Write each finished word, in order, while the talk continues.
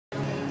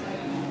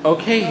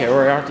Okay, here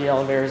we're at the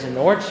elevators in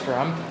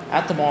Nordstrom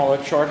at the mall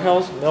at Short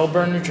Hills,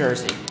 Millburn, New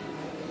Jersey.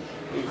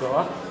 You go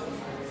up.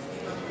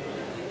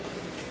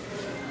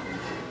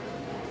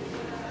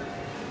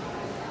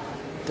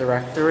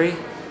 Directory.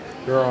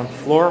 You're on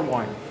floor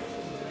 1.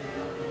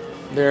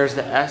 There's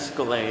the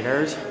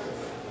escalators.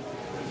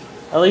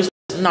 At least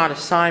this is not a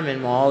Simon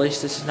Mall. At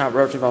least this is not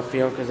Roosevelt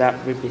Field, because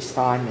that would be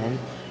Simon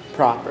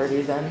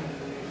property then.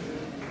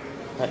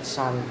 That's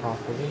Simon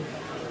property.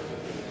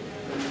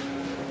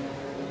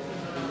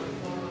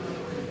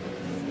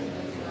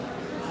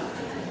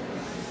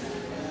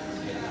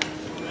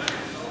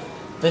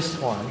 This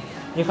one.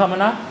 You coming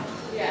up?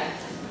 Yeah.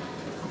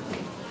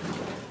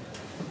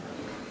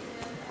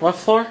 What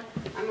floor?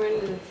 I'm going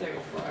to the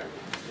 3rd floor.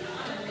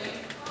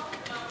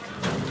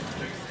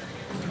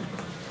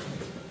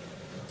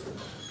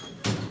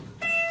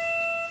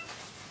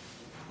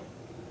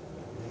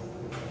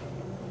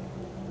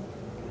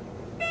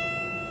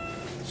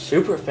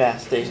 Super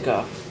fast these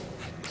go.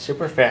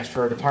 Super fast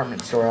for a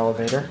department store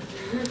elevator.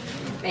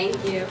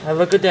 Thank you. Have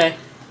a good day.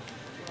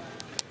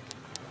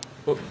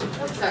 Oh,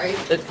 sorry.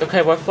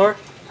 Okay, what floor?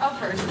 Oh,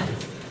 first.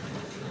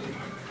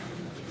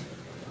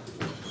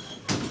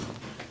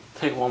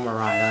 Take one more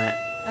ride on it.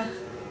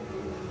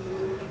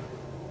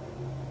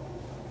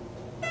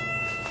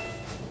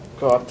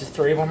 Go up to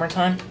 3 one more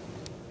time.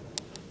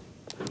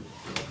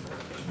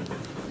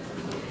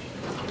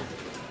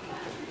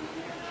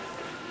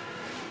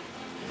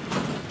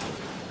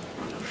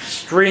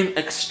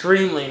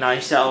 Extremely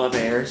nice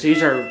elevators.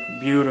 These are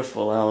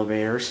beautiful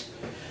elevators.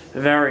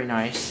 Very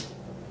nice.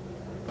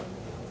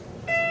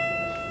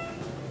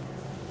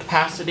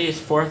 Capacity is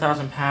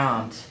 4,000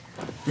 pounds.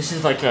 This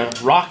is like a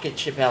rocket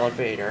ship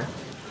elevator.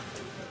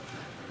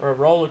 Or a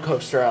roller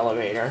coaster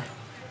elevator.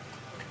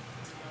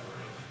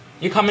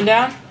 You coming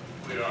down?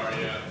 We are,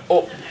 yeah.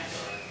 Oh.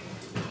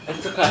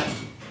 It's okay.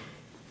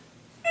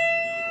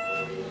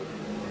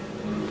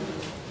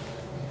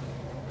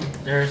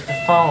 There's the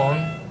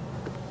phone.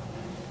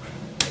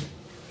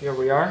 Here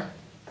we are.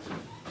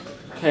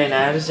 Okay,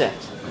 now that is it.